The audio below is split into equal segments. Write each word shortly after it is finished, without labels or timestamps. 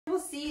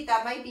seat.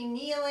 That might be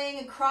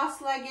kneeling,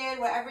 cross-legged,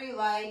 whatever you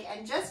like.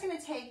 And just going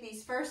to take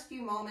these first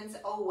few moments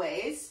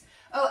always.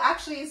 Oh,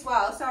 actually as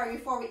well, sorry,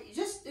 before we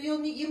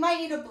you might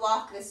need a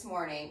block this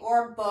morning,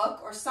 or a book,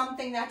 or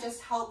something that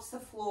just helps the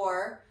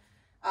floor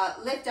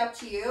lift up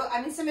to you.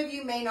 I mean, some of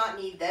you may not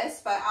need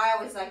this, but I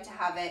always like to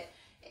have it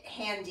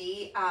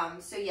handy.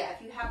 So yeah,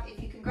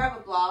 if you can grab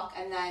a block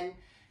and then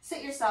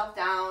sit yourself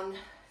down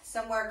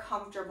somewhere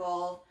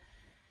comfortable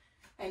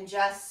and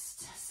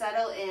just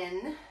settle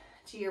in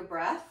to your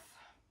breath,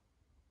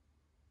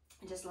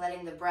 and just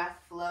letting the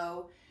breath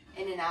flow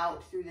in and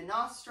out through the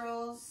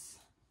nostrils.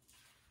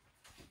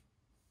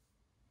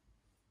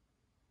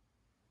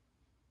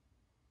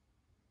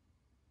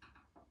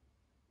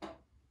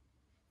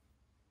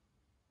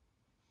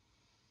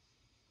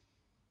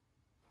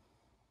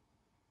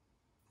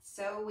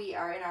 So we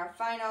are in our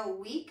final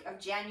week of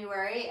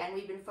January, and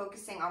we've been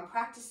focusing on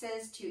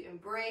practices to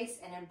embrace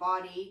and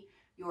embody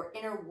your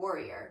inner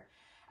warrior.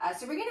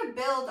 So we're going to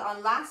build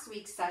on last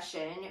week's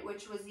session,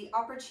 which was the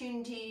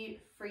opportunity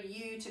for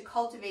you to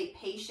cultivate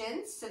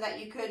patience so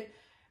that you could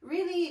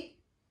really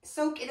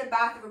soak in a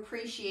bath of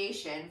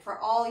appreciation for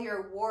all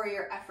your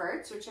warrior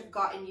efforts, which have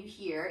gotten you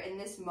here in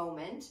this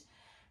moment.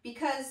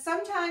 Because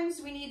sometimes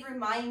we need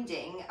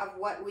reminding of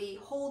what we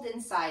hold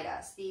inside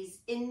us, these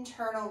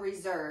internal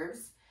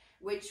reserves,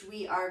 which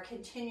we are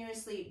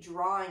continuously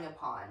drawing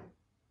upon.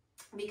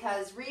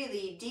 Because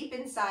really, deep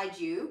inside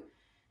you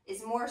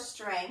is more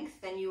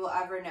strength than you will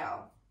ever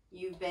know.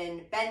 You've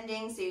been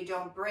bending so you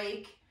don't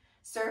break,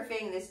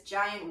 surfing this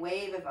giant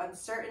wave of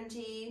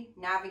uncertainty,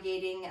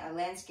 navigating a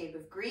landscape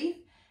of grief,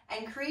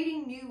 and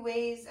creating new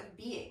ways of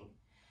being.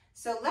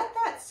 So let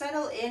that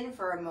settle in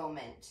for a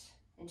moment,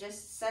 and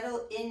just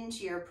settle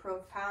into your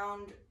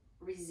profound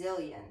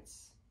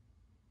resilience.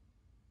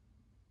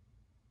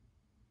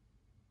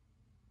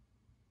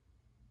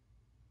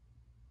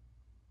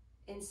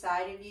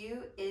 Inside of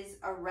you is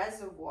a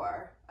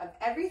reservoir of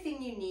everything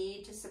you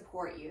need to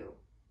support you.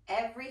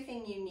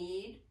 Everything you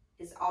need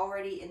is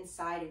already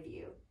inside of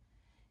you.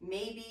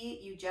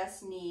 Maybe you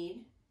just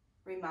need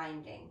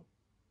reminding.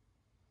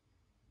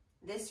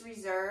 This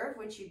reserve,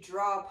 which you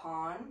draw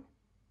upon,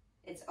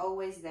 it's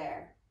always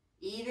there,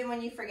 even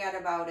when you forget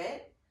about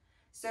it.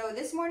 So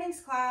this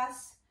morning's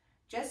class,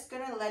 just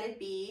gonna let it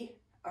be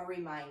a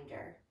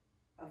reminder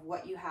of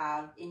what you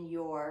have in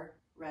your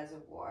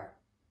reservoir.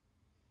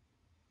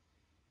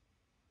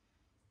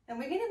 And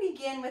we're going to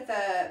begin with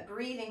a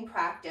breathing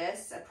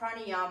practice, a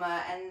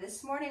pranayama, and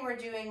this morning we're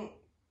doing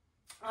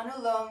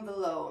Anulom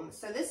Vilom.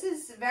 So this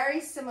is very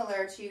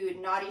similar to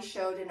Nadi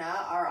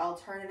Shodhana, our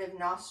alternative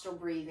nostril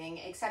breathing,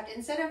 except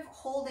instead of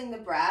holding the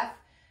breath,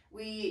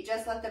 we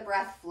just let the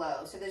breath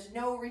flow. So there's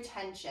no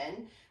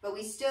retention, but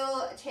we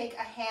still take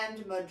a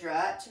hand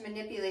mudra to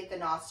manipulate the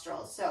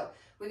nostrils. So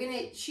we're going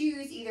to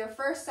choose either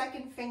first,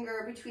 second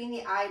finger between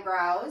the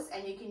eyebrows,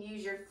 and you can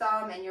use your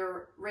thumb and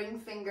your ring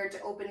finger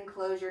to open and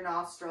close your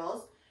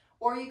nostrils,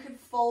 or you could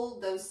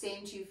fold those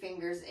same two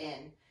fingers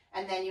in,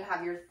 and then you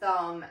have your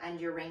thumb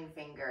and your ring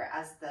finger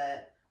as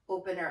the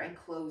opener and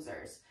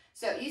closers.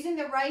 So using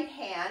the right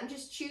hand,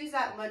 just choose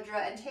that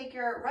mudra and take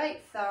your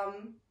right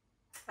thumb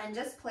and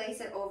just place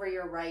it over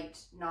your right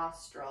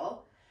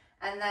nostril,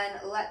 and then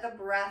let the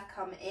breath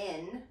come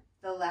in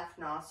the left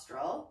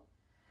nostril.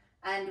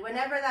 And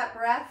whenever that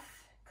breath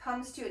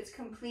comes to its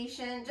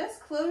completion,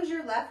 just close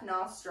your left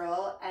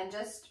nostril and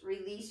just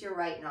release your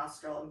right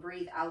nostril and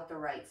breathe out the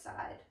right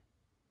side.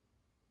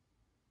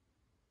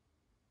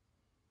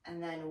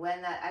 And then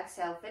when that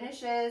exhale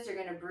finishes, you're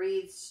going to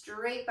breathe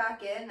straight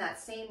back in that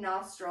same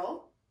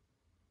nostril.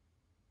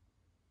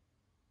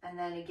 And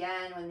then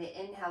again, when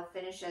the inhale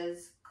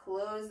finishes,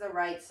 close the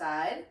right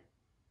side,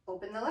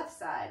 open the left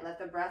side, let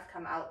the breath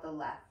come out the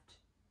left.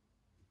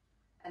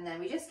 And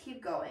then we just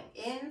keep going,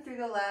 in through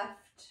the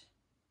left,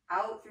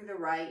 out through the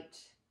right,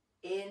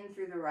 in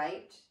through the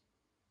right,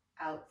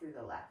 out through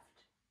the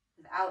left,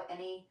 without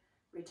any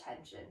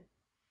retention.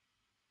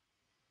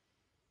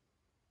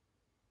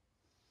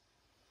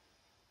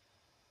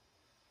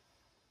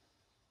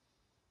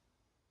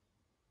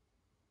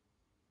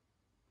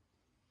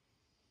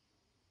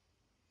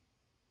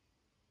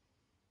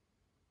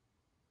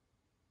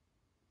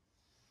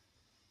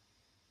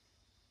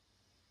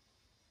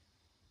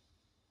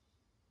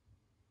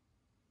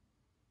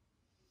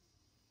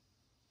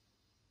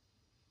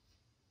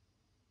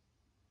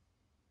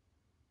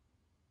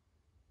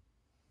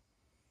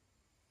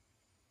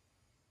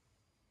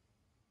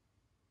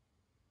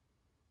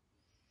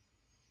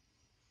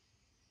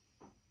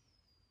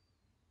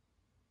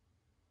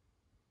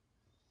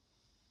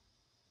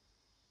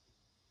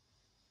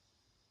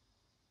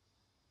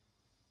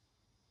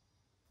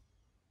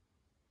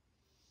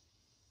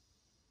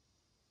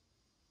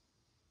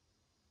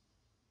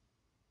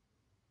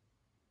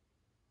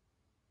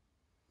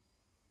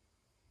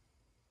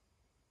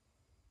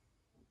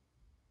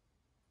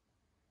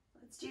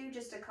 Let's do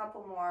just a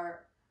couple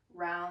more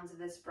rounds of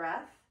this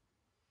breath.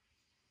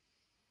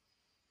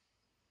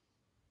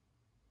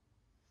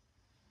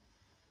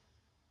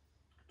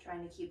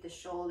 Trying to keep the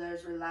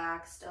shoulders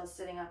relaxed, still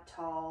sitting up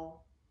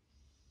tall.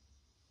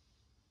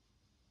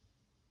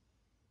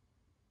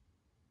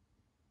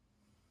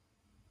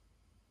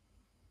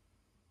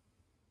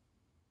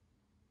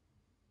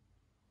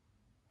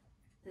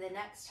 The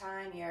next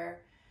time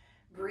you're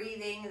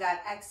breathing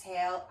that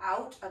exhale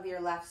out of your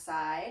left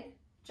side,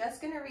 just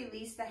going to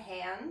release the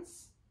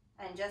hands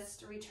and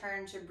just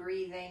return to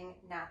breathing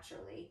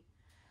naturally.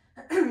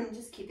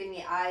 Just keeping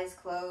the eyes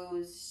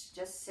closed,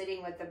 just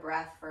sitting with the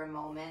breath for a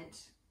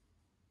moment.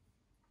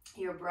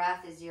 Your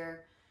breath is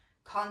your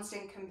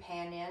constant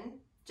companion,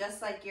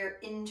 just like your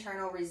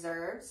internal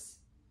reserves,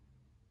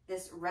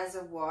 this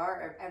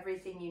reservoir of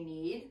everything you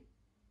need,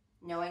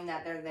 knowing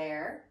that they're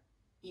there,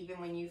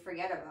 even when you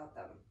forget about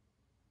them.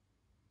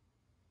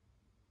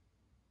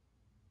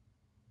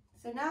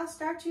 So now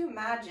start to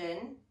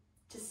imagine,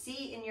 to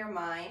see in your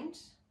mind,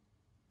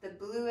 the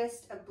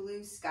bluest of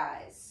blue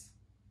skies.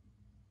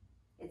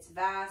 It's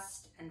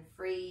vast and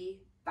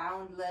free,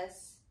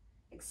 boundless,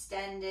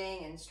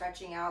 extending and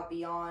stretching out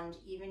beyond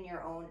even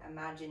your own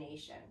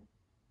imagination.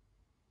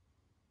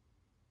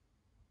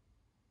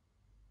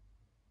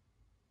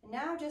 And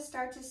now just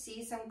start to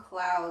see some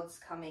clouds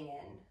coming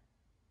in.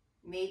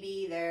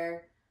 Maybe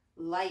they're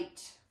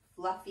light,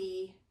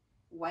 fluffy,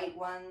 white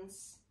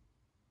ones.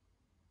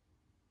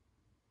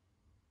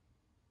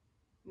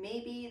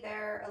 Maybe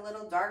they're a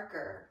little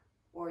darker,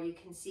 or you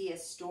can see a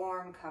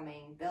storm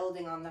coming,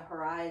 building on the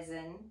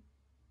horizon.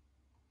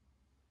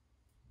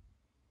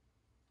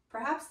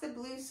 Perhaps the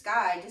blue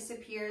sky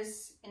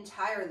disappears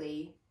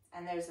entirely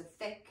and there's a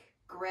thick,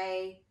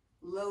 gray,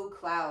 low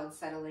cloud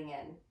settling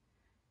in,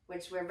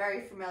 which we're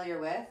very familiar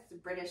with, the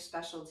British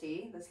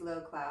specialty, this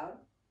low cloud.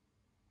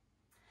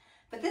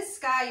 But this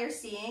sky you're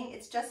seeing,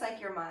 it's just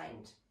like your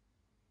mind.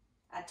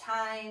 At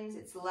times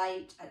it's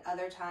light, at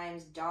other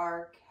times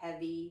dark,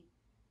 heavy.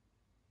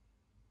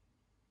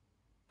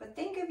 But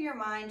think of your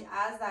mind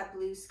as that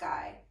blue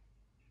sky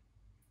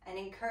and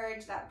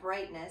encourage that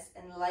brightness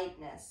and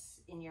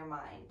lightness in your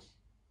mind.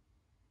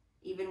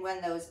 Even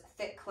when those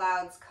thick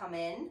clouds come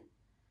in,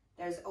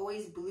 there's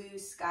always blue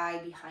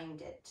sky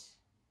behind it.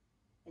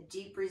 A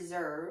deep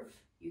reserve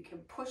you can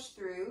push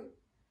through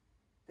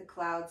the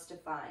clouds to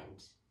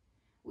find.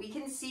 We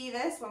can see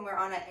this when we're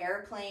on an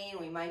airplane.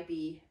 We might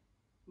be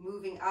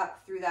moving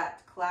up through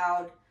that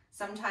cloud.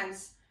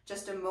 Sometimes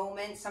just a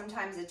moment,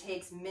 sometimes it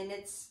takes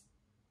minutes.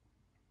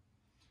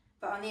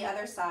 But on the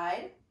other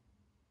side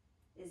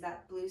is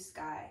that blue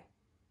sky.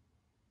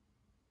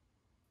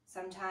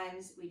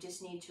 Sometimes we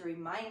just need to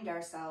remind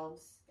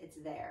ourselves it's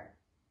there.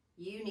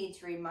 You need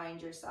to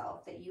remind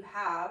yourself that you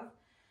have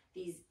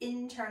these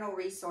internal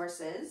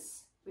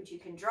resources which you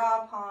can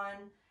draw upon,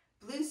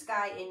 blue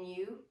sky in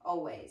you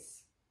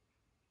always.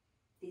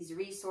 These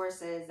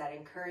resources that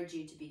encourage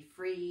you to be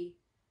free,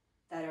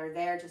 that are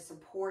there to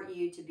support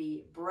you to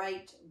be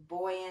bright,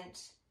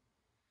 buoyant,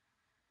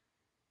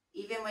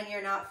 even when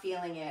you're not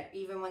feeling it,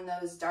 even when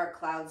those dark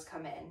clouds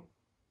come in.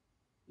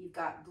 You've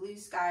got blue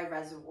sky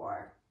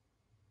reservoir.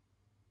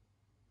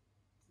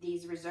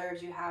 These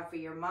reserves you have for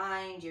your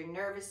mind, your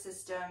nervous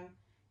system,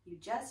 you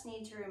just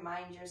need to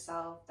remind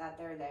yourself that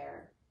they're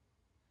there.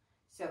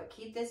 So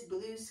keep this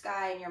blue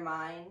sky in your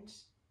mind,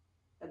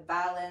 the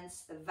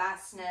balance, the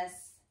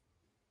vastness,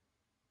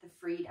 the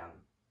freedom.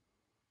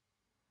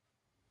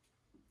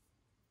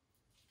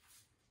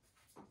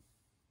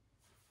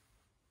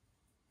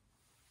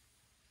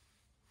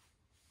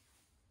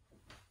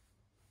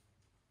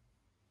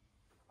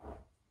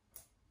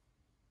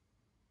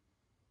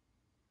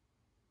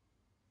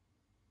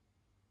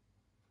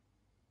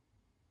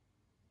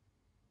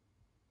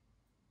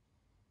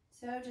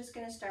 So just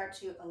going to start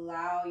to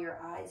allow your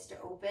eyes to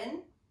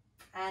open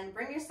and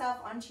bring yourself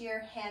onto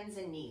your hands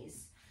and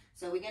knees.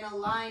 So we're going to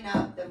line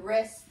up the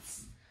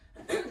wrists,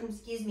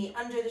 excuse me,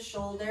 under the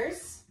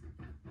shoulders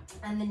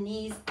and the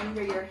knees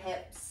under your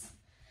hips.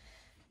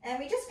 And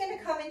we're just going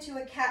to come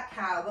into a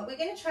cat-cow, but we're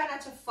going to try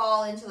not to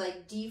fall into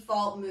like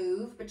default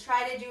move, but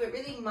try to do it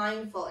really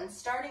mindful and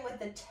starting with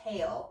the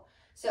tail.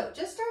 So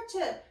just start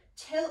to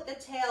tilt the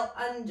tail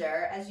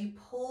under as you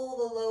pull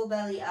the low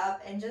belly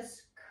up and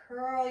just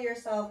curl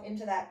yourself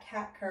into that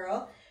cat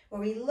curl where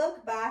we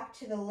look back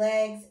to the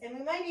legs, and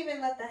we might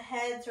even let the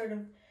head sort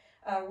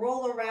of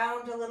roll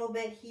around a little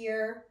bit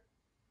here,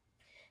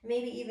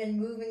 maybe even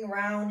moving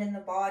around in the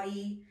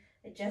body,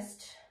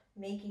 just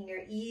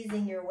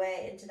easing your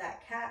way into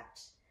that cat.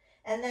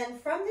 And then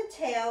from the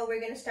tail, we're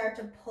going to start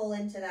to pull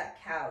into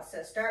that cow.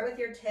 So start with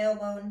your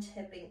tailbone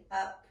tipping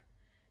up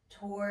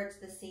towards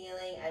the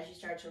ceiling as you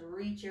start to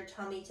reach your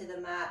tummy to the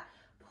mat,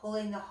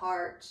 pulling the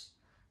heart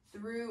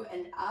through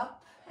and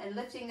up and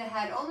lifting the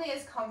head only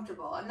as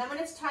comfortable. And then when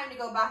it's time to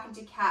go back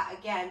into cat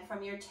again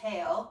from your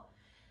tail,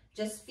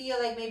 just feel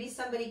like maybe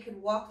somebody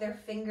could walk their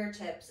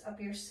fingertips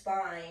up your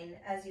spine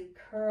as you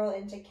curl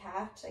into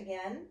cat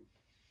again.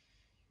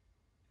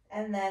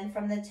 And then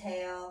from the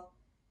tail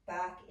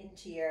back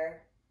into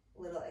your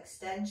little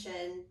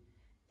extension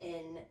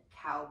in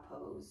cow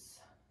pose.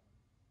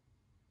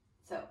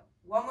 So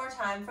one more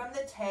time from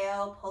the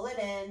tail, pull it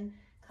in,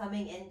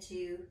 coming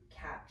into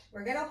cat.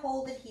 We're gonna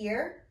hold it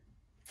here,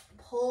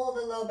 pull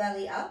the low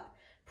belly up,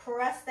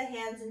 press the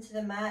hands into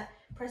the mat,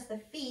 press the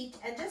feet,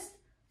 and just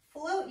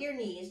float your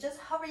knees, just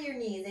hover your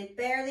knees. They're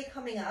barely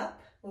coming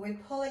up, but we're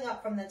pulling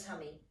up from the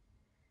tummy.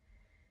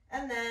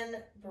 And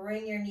then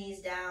bring your knees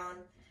down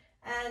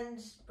and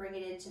bring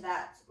it into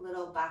that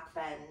little back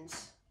bend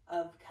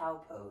of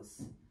cow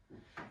pose.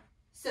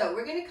 So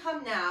we're gonna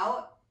come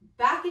now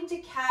back into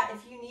cat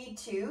if you need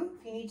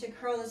to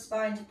curl the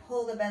spine to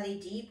pull the belly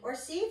deep, or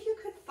see if you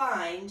could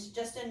find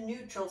just a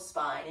neutral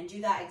spine and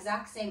do that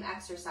exact same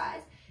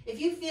exercise. If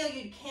you feel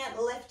you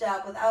can't lift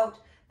up without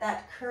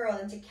that curl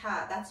into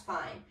cat, that's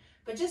fine.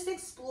 But just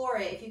explore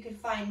it. If you could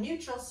find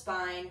neutral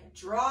spine,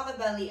 draw the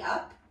belly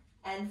up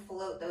and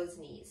float those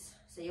knees.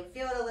 So you'll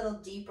feel it a little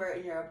deeper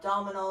in your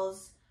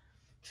abdominals,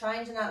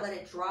 trying to not let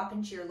it drop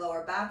into your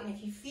lower back. And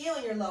if you feel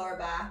in your lower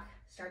back,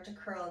 start to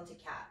curl into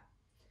cat.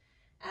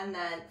 And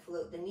then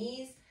float the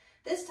knees.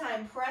 This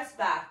time, press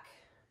back,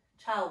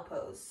 child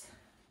pose.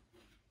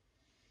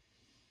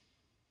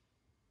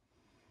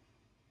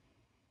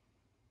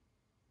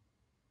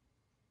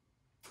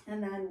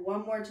 And then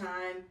one more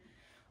time,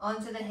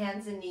 onto the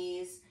hands and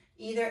knees,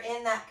 either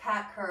in that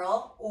cat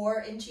curl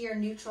or into your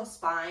neutral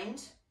spine.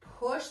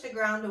 Push the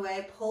ground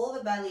away, pull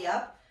the belly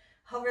up,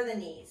 hover the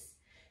knees.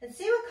 And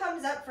see what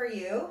comes up for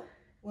you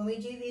when we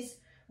do these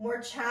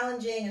more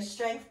challenging and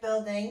strength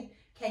building.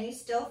 Can you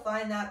still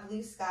find that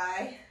blue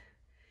sky,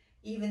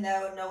 even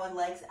though no one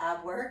likes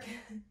ab work?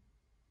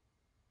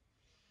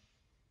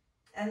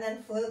 And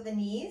then float the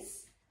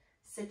knees,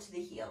 sit to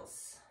the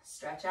heels.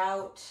 Stretch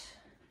out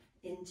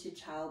into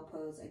child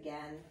pose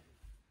again.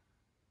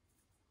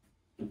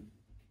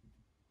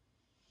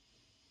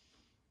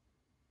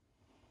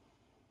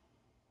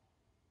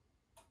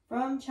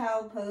 From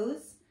child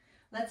pose,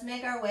 let's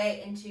make our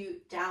way into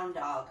down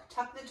dog.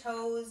 Tuck the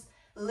toes,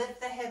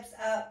 lift the hips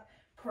up,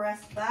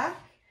 press back.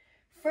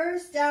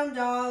 First down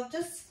dog,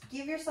 just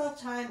give yourself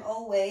time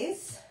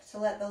always to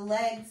let the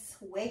legs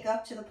wake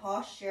up to the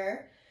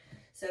posture.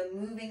 So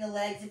moving the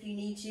legs if you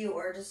need to,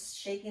 or just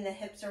shaking the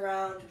hips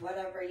around,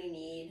 whatever you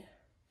need.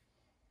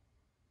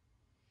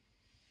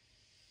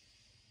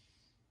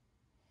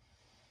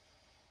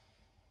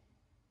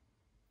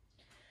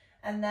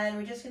 And then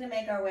we're just gonna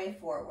make our way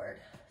forward.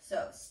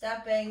 So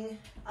stepping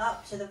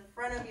up to the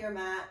front of your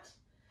mat,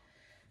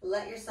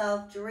 let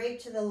yourself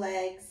drape to the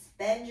legs,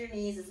 bend your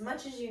knees as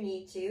much as you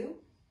need to.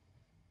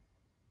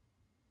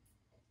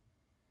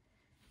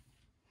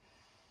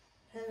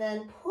 And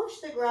then push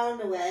the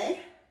ground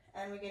away,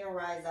 and we're gonna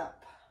rise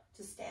up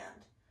to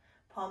stand.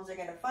 Palms are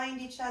gonna find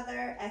each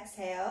other,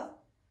 exhale,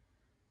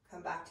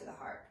 come back to the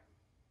heart.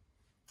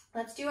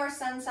 Let's do our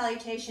sun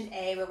salutation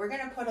A, but we're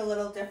gonna put a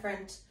little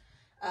different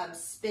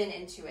spin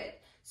into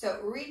it. So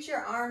reach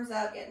your arms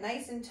up, get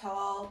nice and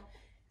tall.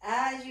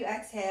 As you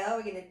exhale,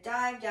 we're gonna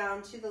dive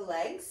down to the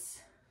legs.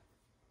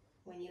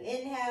 When you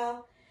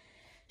inhale,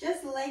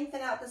 just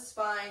lengthen out the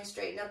spine,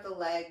 straighten up the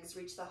legs,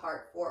 reach the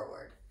heart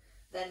forward.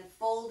 Then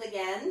fold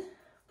again,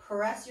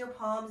 press your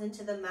palms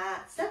into the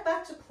mat, step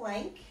back to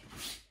plank.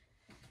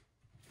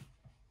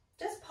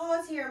 Just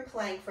pause here and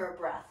plank for a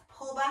breath.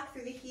 Pull back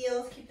through the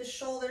heels, keep the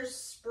shoulders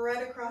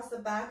spread across the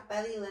back,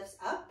 belly lifts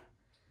up.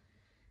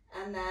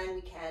 And then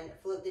we can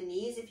float the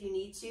knees if you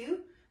need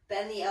to.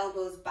 Bend the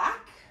elbows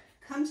back,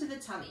 come to the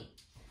tummy.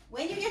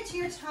 When you get to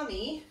your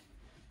tummy,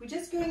 we're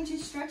just going to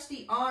stretch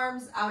the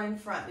arms out in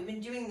front. We've been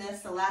doing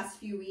this the last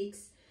few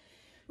weeks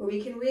where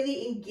we can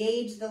really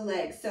engage the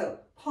legs. So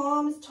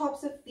palms,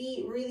 tops of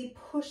feet, really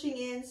pushing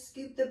in,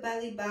 scoop the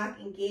belly back,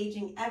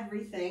 engaging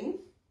everything.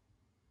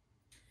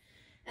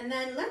 And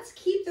then let's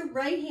keep the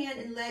right hand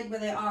and leg where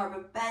they are,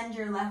 but bend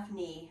your left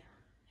knee.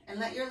 And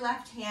let your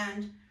left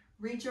hand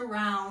reach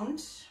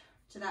around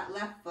to that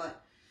left foot.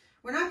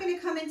 We're not going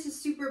to come into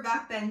super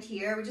back bend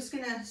here. We're just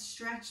going to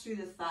stretch through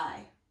the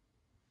thigh.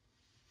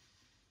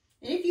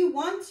 And if you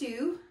want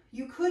to,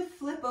 you could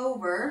flip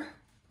over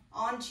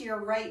onto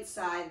your right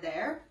side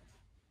there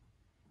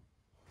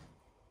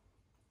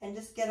and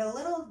just get a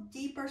little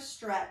deeper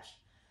stretch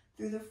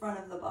through the front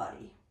of the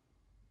body.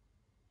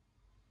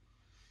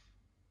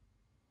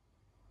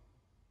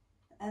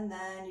 And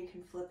then you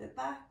can flip it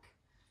back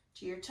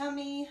to your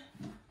tummy.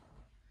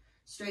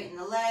 Straighten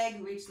the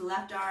leg, reach the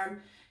left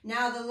arm.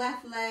 Now the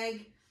left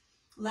leg,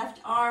 left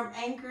arm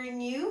anchoring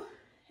you,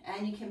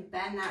 and you can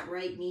bend that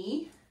right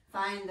knee.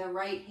 Find the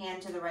right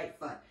hand to the right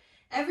foot.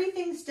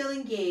 Everything's still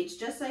engaged,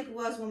 just like it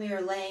was when we were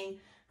laying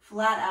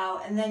flat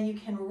out, and then you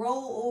can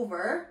roll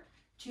over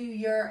to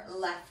your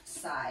left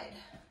side.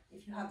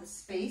 If you have the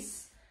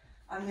space,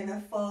 I'm gonna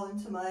fall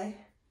into my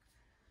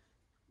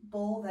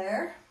bowl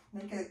there,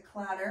 make a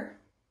clatter.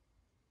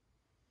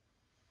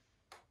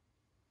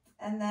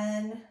 And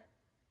then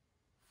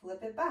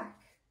flip it back.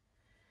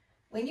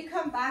 When you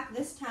come back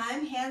this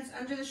time, hands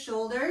under the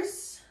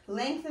shoulders,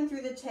 lengthen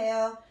through the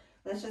tail.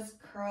 Let's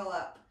just curl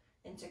up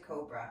into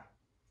cobra.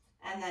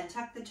 And then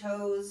tuck the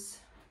toes,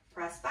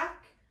 press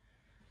back,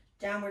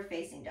 downward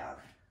facing dog.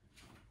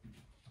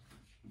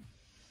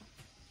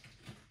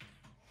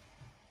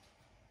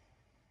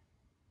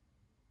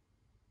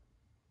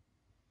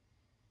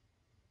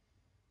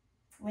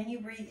 When you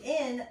breathe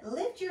in,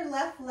 lift your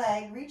left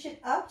leg, reach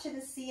it up to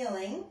the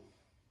ceiling.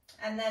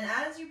 And then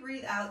as you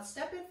breathe out,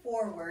 step it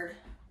forward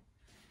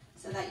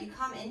so that you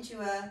come into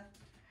a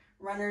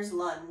runner's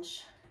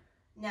lunge.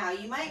 Now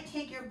you might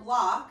take your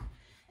block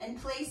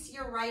and place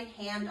your right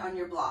hand on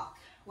your block,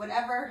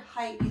 whatever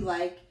height you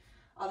like.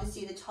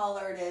 Obviously, the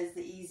taller it is,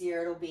 the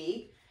easier it'll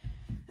be.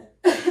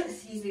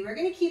 Excuse me. We're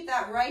going to keep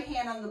that right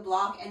hand on the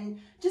block and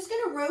just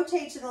going to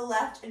rotate to the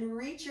left and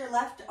reach your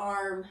left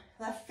arm,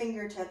 left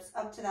fingertips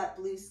up to that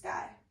blue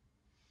sky.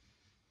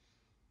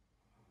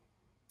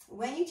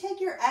 When you take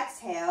your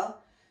exhale,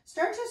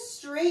 start to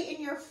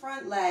straighten your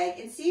front leg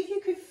and see if you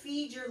could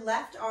feed your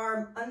left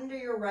arm under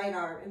your right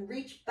arm and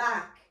reach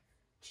back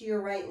to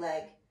your right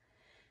leg.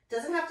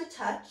 Doesn't have to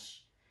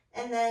touch.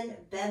 And then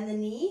bend the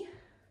knee,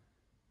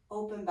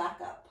 open back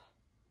up.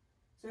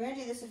 So we're going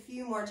to do this a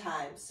few more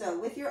times. So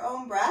with your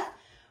own breath,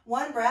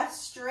 one breath,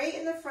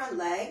 straighten the front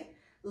leg,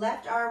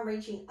 left arm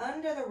reaching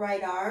under the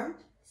right arm.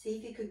 See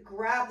if you could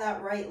grab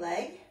that right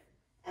leg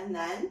and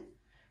then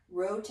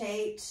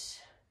rotate,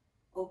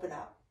 open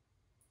up.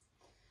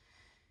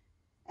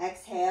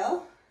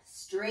 Exhale,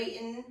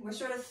 straighten. We're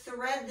sort of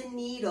thread the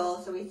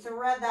needle. So we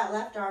thread that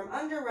left arm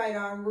under right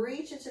arm,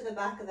 reach it to the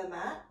back of the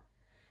mat,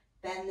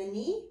 bend the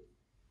knee,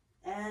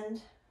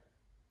 and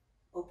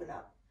open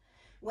up.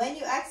 When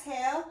you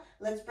exhale,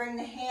 let's bring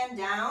the hand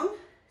down,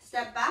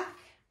 step back,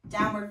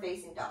 downward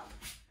facing dog.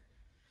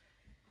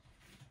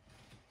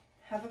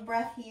 Have a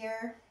breath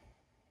here.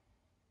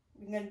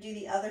 We're going to do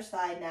the other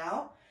side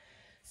now.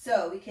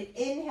 So we could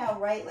inhale,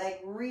 right leg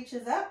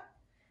reaches up,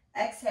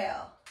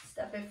 exhale,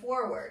 step it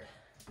forward.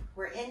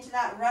 We're into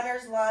that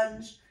runner's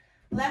lunge,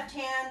 left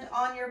hand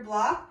on your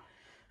block,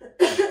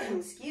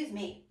 excuse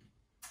me.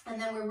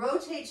 And then we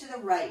rotate to the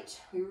right.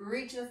 We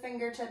reach the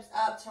fingertips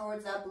up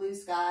towards that blue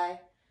sky.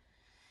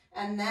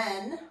 And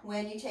then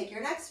when you take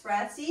your next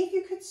breath, see if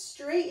you could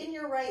straighten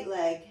your right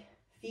leg.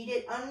 Feed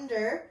it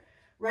under,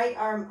 right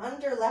arm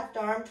under left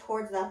arm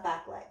towards that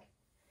back leg.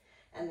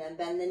 And then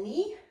bend the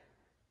knee,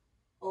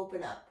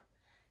 open up.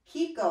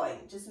 Keep going,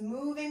 just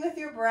moving with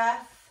your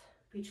breath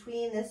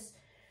between this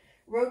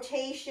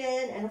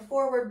rotation and a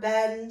forward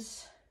bend.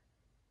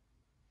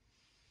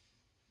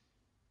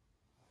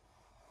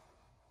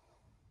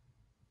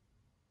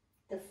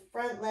 The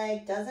front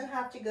leg doesn't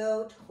have to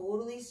go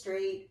totally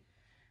straight.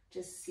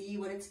 Just see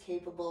what it's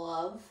capable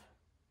of.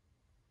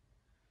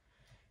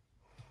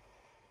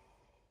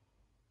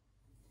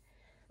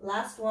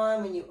 Last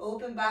one, when you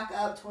open back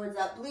up towards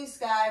that blue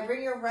sky,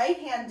 bring your right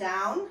hand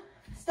down,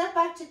 step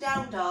back to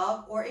down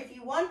dog, or if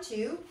you want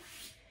to,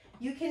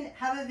 you can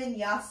have a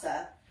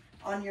vinyasa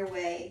on your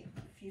way.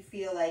 If you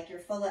feel like you're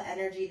full of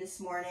energy this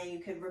morning, you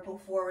could ripple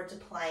forward to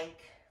plank,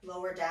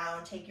 lower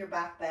down, take your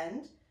back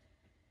bend,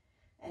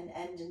 and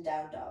end in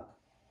down dog.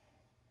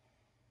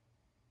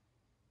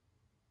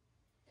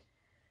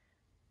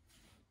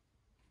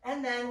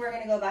 And then we're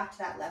going to go back to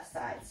that left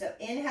side. So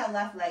inhale,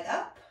 left leg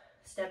up,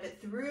 step it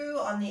through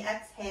on the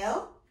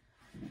exhale.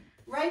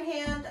 Right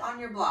hand on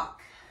your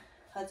block.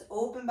 Let's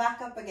open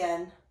back up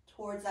again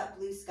towards that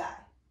blue sky.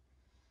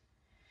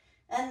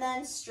 And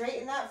then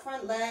straighten that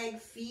front leg,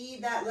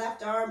 feed that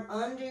left arm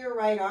under your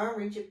right arm,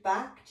 reach it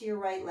back to your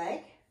right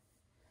leg,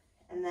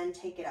 and then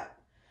take it up.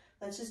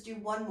 Let's just do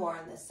one more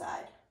on this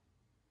side.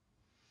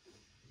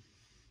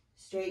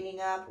 Straightening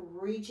up,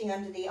 reaching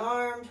under the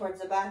arm towards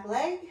the back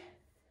leg.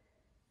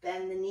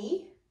 Bend the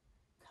knee,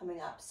 coming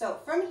up. So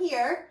from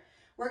here,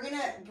 we're going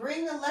to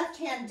bring the left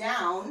hand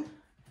down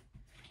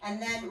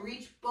and then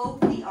reach both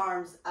the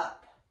arms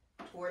up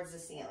towards the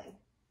ceiling.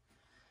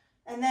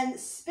 And then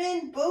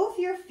spin both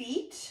your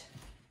feet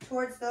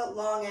towards the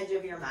long edge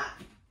of your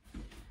mat.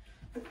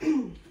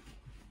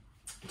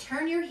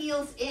 Turn your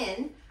heels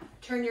in,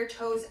 turn your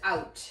toes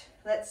out.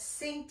 Let's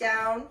sink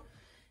down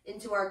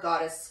into our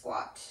goddess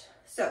squat.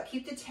 So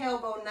keep the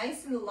tailbone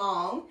nice and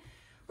long.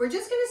 We're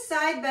just going to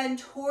side bend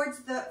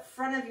towards the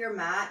front of your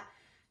mat.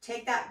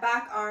 Take that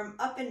back arm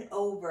up and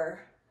over.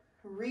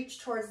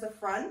 Reach towards the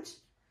front.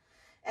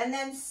 And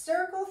then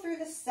circle through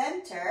the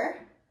center.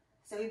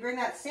 So we bring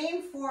that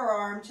same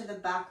forearm to the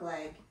back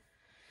leg.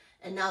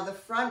 And now the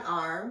front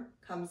arm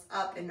comes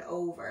up and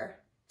over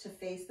to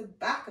face the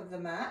back of the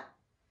mat.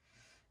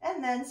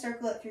 And then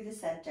circle it through the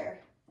center.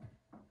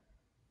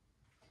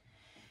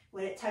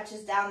 When it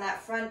touches down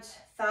that front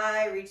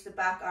thigh, reach the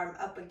back arm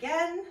up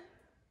again.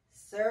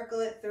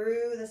 Circle it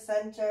through the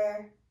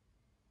center.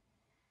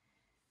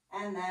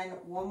 And then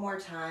one more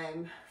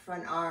time,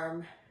 front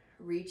arm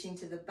reaching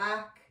to the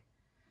back.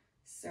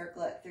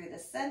 Circle it through the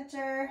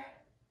center.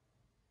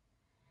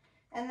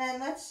 And then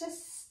let's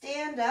just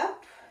stand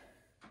up.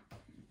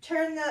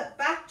 Turn the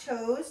back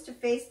toes to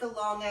face the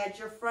long edge,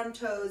 your front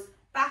toes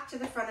back to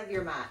the front of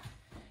your mat.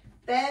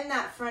 Bend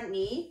that front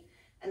knee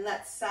and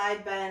let's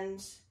side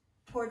bend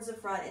towards the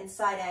front in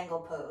side angle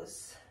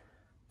pose.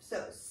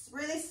 So it's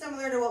really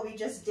similar to what we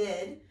just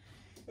did,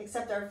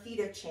 except our feet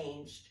have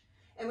changed.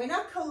 And we're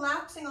not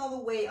collapsing all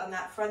the weight on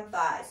that front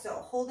thigh. So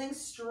holding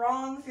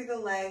strong through the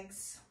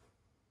legs.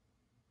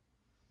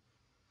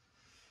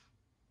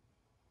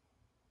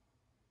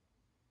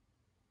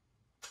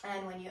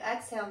 And when you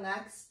exhale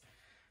next,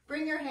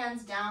 bring your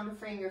hands down to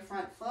frame your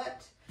front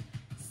foot.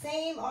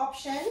 Same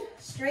option,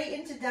 straight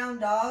into down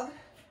dog,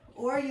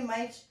 or you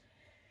might,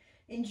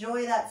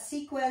 enjoy that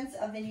sequence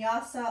of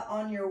vinyasa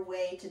on your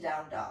way to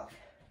down dog.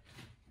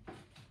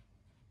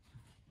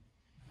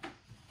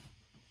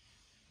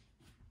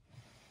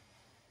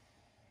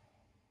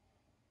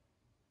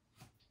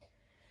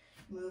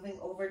 Moving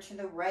over to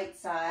the right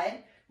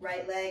side,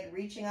 right leg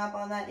reaching up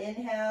on that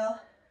inhale,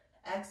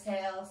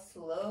 exhale,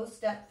 slow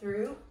step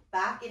through,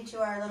 back into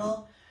our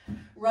little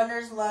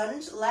runner's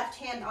lunge, left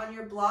hand on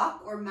your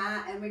block or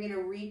mat, and we're gonna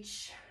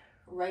reach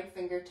right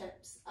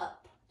fingertips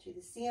up to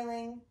the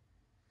ceiling.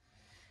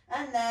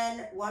 And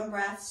then one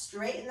breath,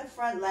 straighten the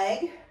front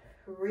leg,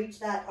 reach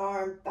that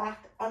arm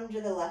back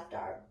under the left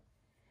arm.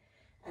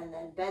 And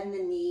then bend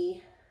the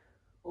knee,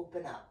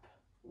 open up.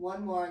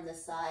 One more on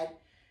this side,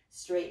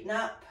 straighten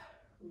up,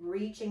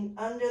 reaching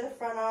under the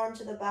front arm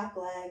to the back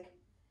leg.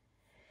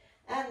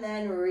 And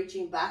then we're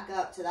reaching back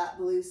up to that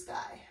blue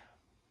sky.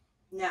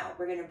 Now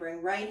we're gonna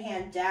bring right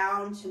hand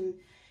down to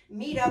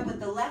meet up with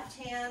the left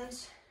hand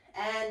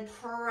and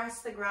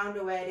press the ground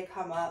away to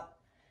come up,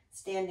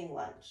 standing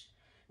lunge.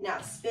 Now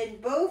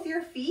spin both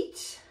your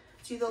feet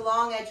to the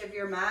long edge of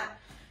your mat.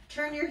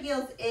 Turn your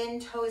heels in,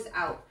 toes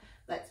out.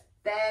 Let's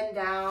bend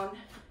down.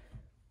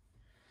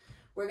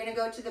 We're gonna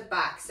go to the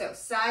back. So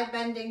side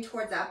bending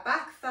towards that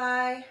back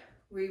thigh.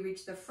 We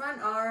reach the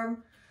front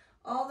arm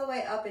all the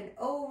way up and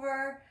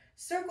over.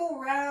 Circle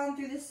round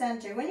through the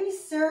center. When we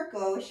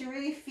circle, we should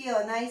really feel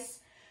a nice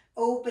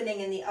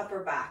opening in the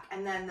upper back.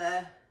 And then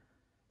the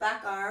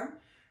back arm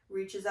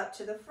reaches up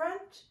to the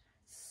front.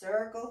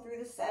 Circle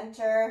through the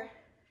center.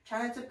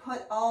 Try not to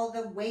put all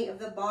the weight of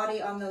the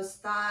body on those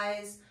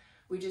thighs.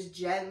 We're just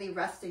gently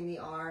resting the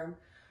arm,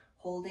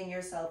 holding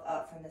yourself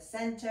up from the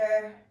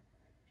center,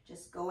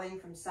 just going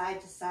from side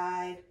to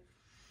side.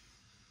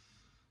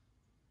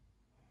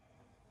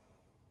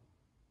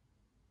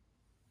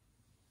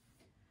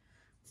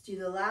 Let's do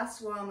the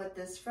last one with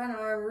this front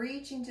arm,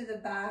 reaching to the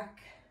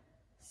back,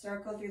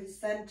 circle through the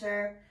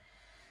center,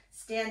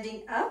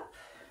 standing up,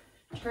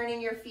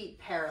 turning your feet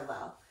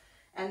parallel,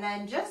 and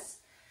then just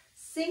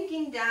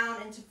sinking down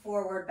into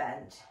forward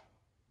bend.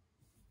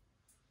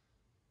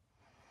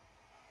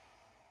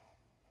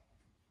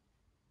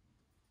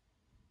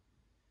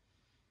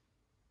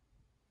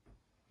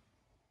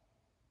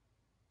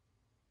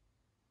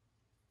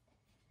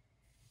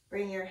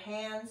 Bring your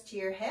hands to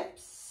your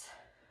hips,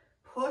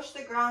 push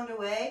the ground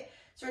away,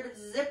 sort of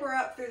zipper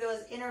up through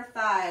those inner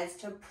thighs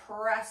to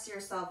press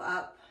yourself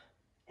up.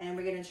 And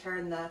we're gonna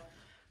turn the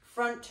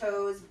front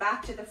toes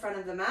back to the front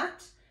of the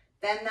mat,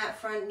 bend that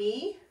front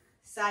knee,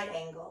 side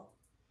angle.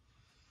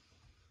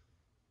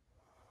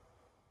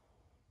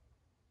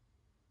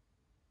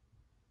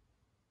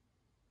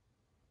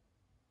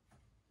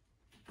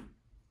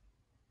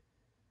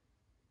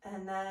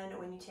 And then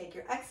when you take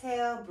your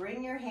exhale,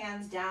 bring your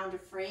hands down to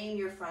frame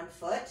your front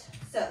foot.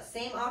 So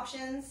same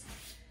options,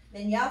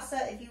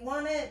 vinyasa if you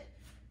want it,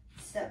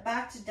 step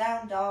back to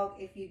down dog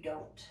if you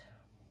don't.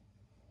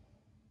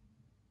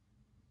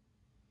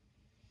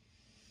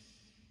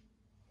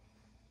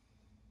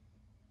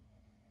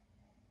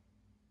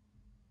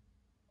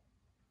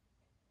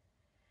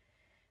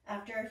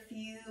 After a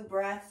few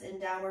breaths in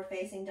downward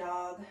facing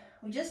dog,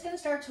 we're just gonna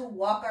start to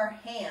walk our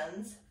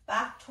hands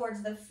back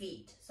towards the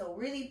feet. So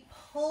really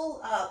pull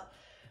up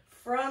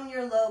from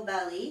your low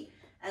belly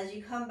as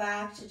you come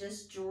back to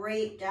just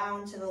drape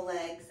down to the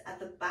legs at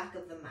the back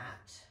of the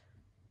mat.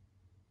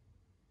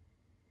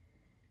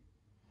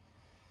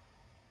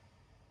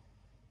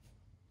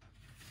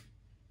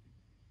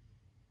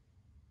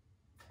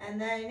 And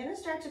then you're gonna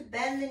start to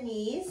bend the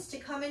knees to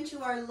come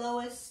into our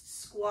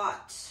lowest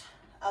squat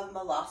of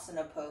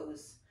Malasana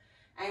pose.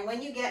 And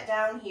when you get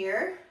down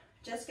here,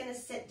 just gonna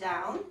sit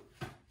down,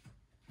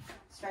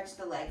 stretch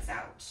the legs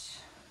out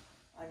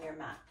on your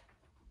mat.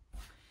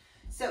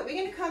 So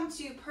we're gonna come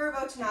to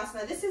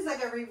Purvottanasana. This is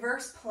like a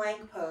reverse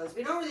plank pose.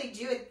 We don't really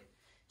do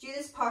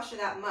this posture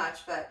that much,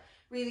 but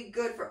really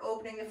good for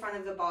opening the front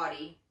of the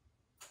body.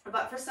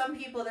 But for some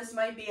people, this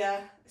might be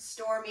a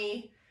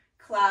stormy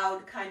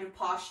cloud kind of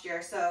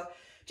posture. So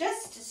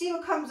just to see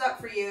what comes up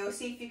for you,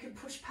 see if you can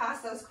push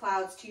past those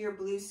clouds to your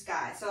blue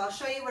sky. So I'll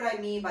show you what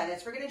I mean by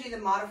this. We're gonna do the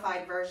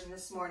modified version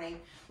this morning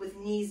with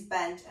knees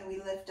bent, and we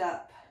lift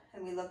up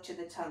and we look to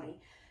the tummy.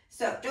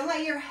 So don't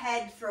let your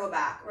head throw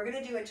back. We're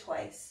gonna do it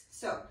twice.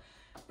 So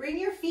bring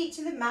your feet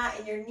to the mat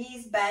and your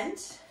knees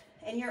bent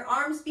and your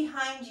arms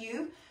behind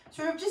you,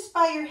 sort of just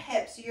by your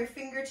hips, so your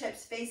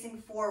fingertips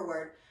facing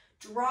forward.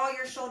 Draw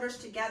your shoulders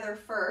together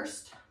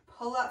first,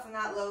 pull up from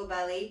that low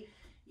belly.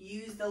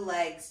 Use the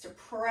legs to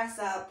press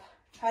up.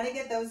 Try to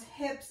get those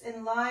hips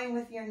in line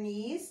with your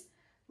knees,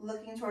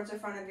 looking towards the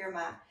front of your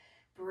mat.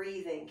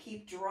 Breathing,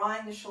 keep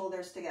drawing the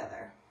shoulders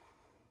together.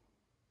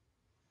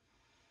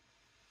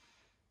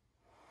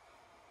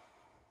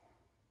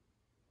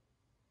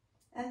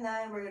 And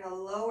then we're gonna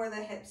lower the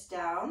hips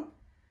down.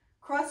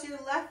 Cross your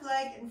left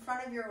leg in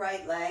front of your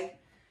right leg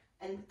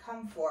and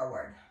come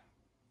forward.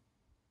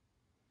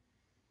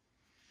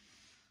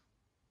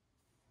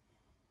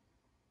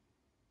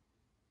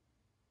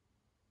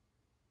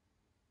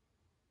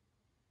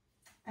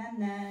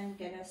 And then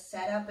gonna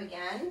set up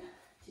again.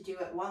 to do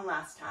it one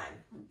last time.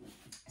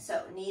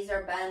 So knees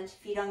are bent,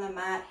 feet on the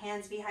mat,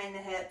 hands behind the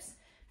hips,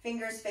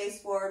 fingers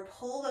face forward,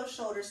 pull those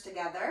shoulders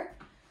together,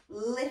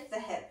 lift the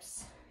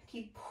hips,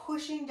 keep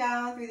pushing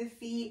down through the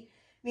feet,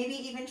 maybe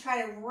even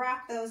try to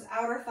wrap those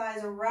outer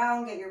thighs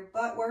around, get your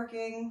butt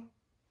working.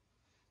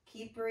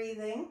 Keep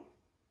breathing.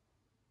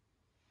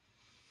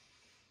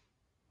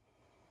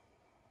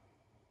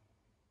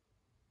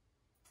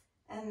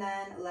 And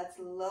then let's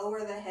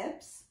lower the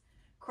hips,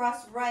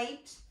 cross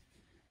right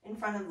in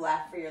front of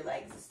left for your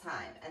legs this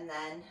time, and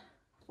then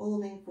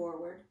folding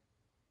forward.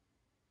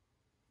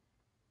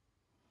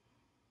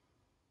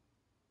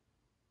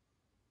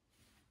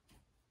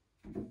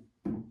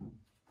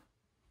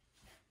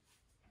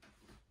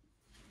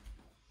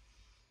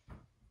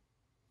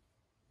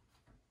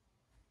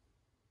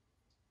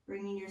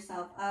 Bringing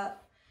yourself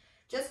up.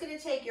 Just going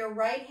to take your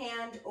right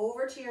hand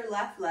over to your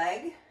left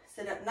leg,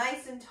 sit up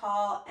nice and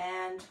tall,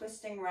 and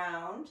twisting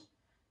round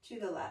to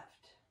the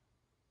left.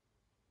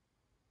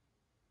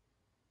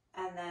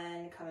 And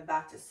then coming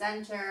back to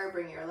center,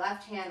 bring your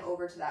left hand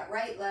over to that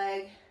right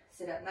leg,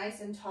 sit up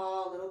nice and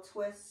tall, little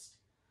twist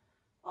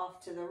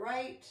off to the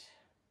right.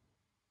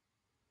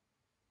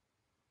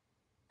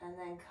 And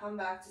then come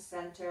back to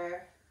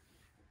center.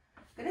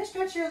 Gonna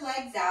stretch your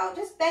legs out,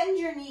 just bend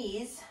your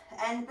knees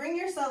and bring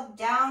yourself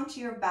down to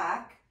your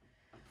back.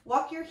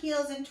 Walk your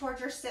heels in towards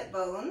your sit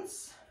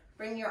bones.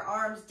 Bring your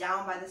arms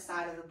down by the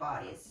side of the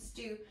body. Let's just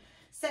do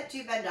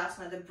Setu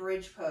Bandhasana, the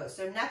bridge pose.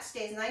 So neck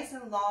stays nice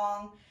and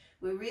long.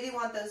 We really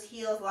want those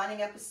heels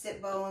lining up with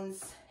sit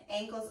bones,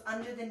 ankles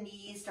under the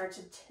knees. Start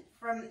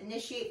to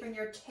initiate from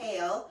your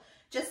tail.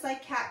 Just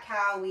like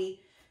cat-cow,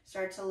 we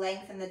start to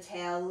lengthen the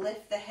tail,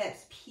 lift the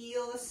hips,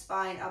 peel the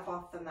spine up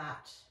off the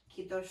mat.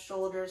 Keep those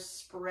shoulders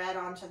spread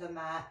onto the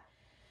mat.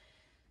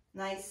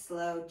 Nice,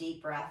 slow,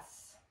 deep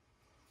breaths.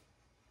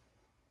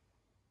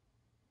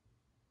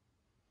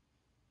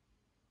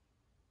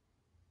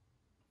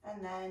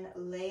 And then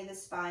lay the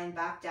spine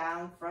back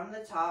down from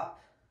the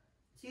top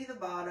to the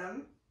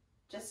bottom.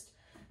 Just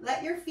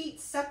let your feet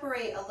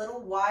separate a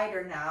little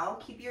wider now.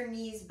 Keep your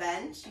knees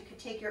bent. You could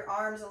take your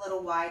arms a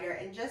little wider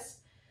and just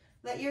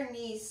let your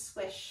knees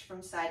swish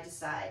from side to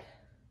side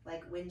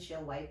like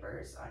windshield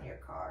wipers on your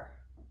car.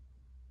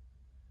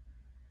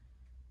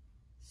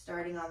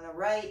 Starting on the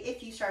right,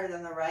 if you started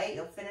on the right,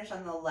 you'll finish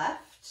on the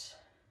left.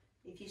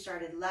 If you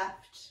started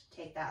left,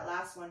 take that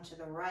last one to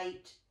the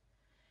right.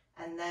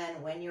 And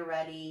then when you're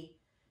ready,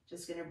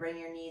 just gonna bring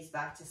your knees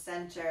back to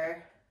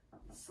center,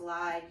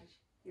 slide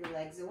your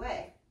legs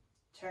away,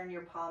 turn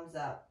your palms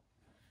up,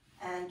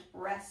 and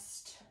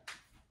rest.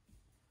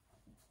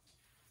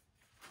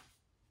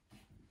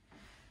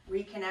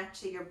 Reconnect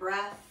to your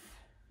breath,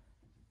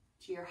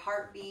 to your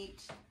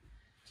heartbeat,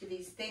 to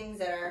these things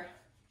that are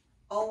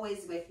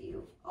always with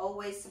you,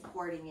 always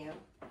supporting you.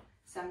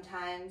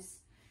 Sometimes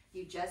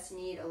you just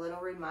need a little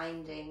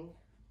reminding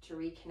to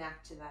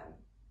reconnect to them.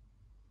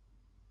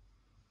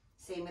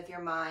 Same with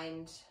your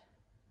mind.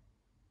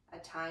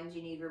 At times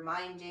you need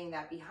reminding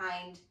that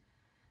behind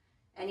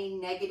any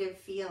negative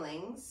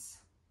feelings,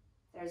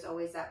 there's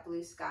always that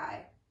blue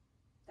sky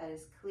that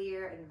is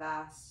clear and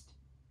vast,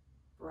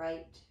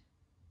 bright,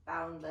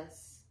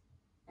 boundless,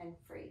 and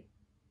free.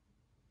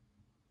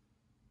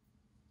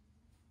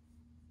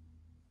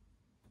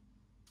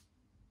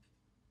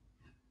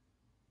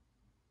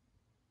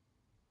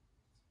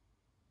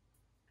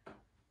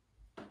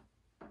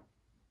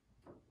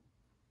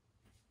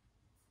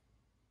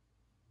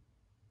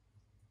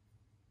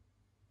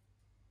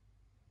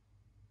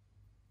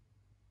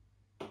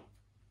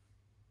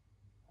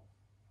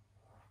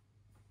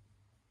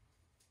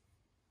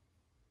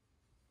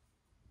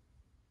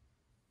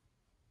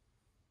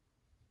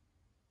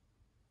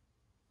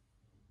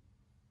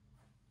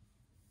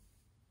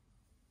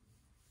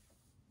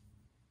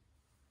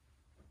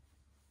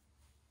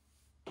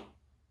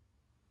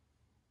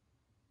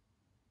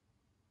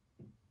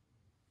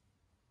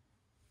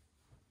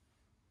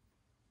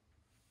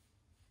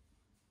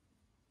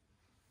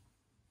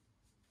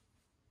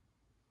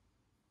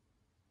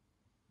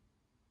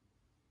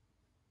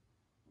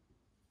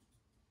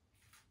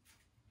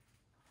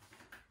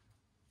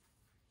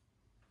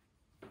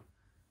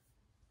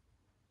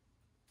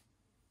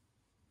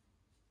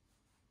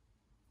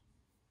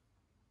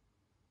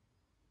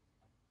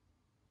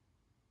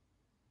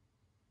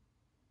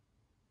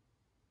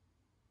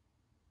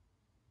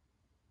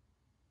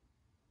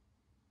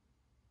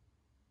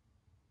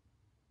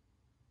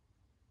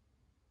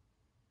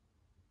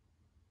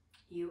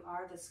 You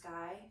are the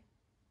sky.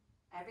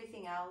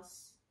 Everything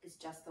else is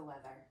just the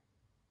weather.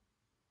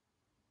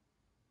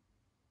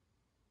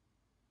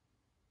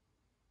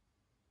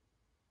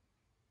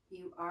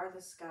 You are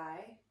the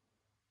sky.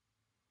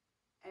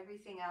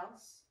 Everything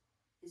else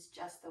is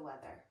just the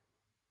weather.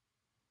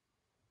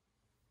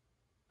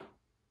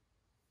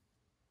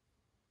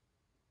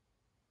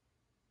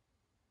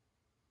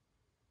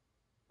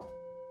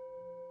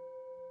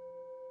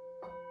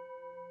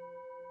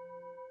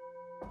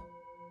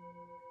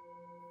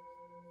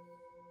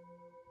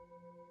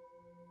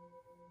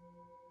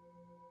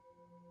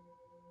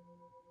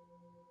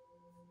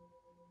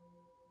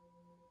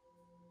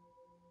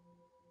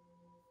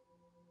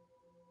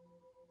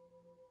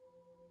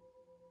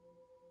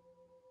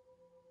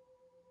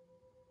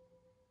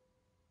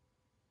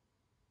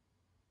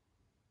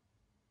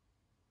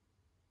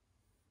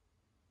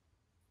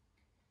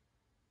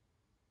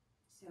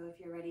 So if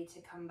you're ready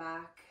to come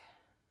back,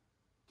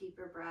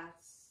 deeper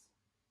breaths.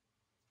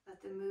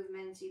 Let the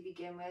movements you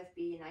begin with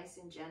be nice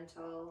and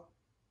gentle,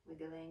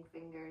 wiggling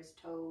fingers,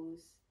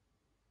 toes.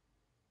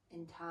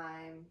 In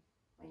time,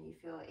 when you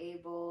feel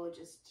able,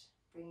 just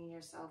bringing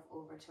yourself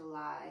over to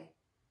lie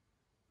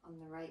on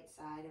the right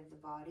side of the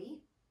body.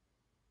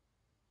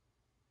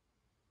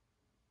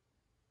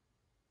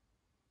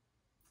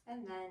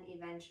 And then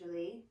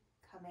eventually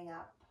coming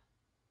up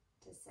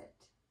to sit.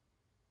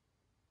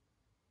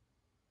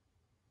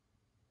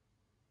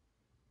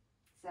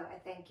 So I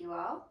thank you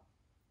all.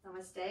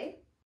 Namaste.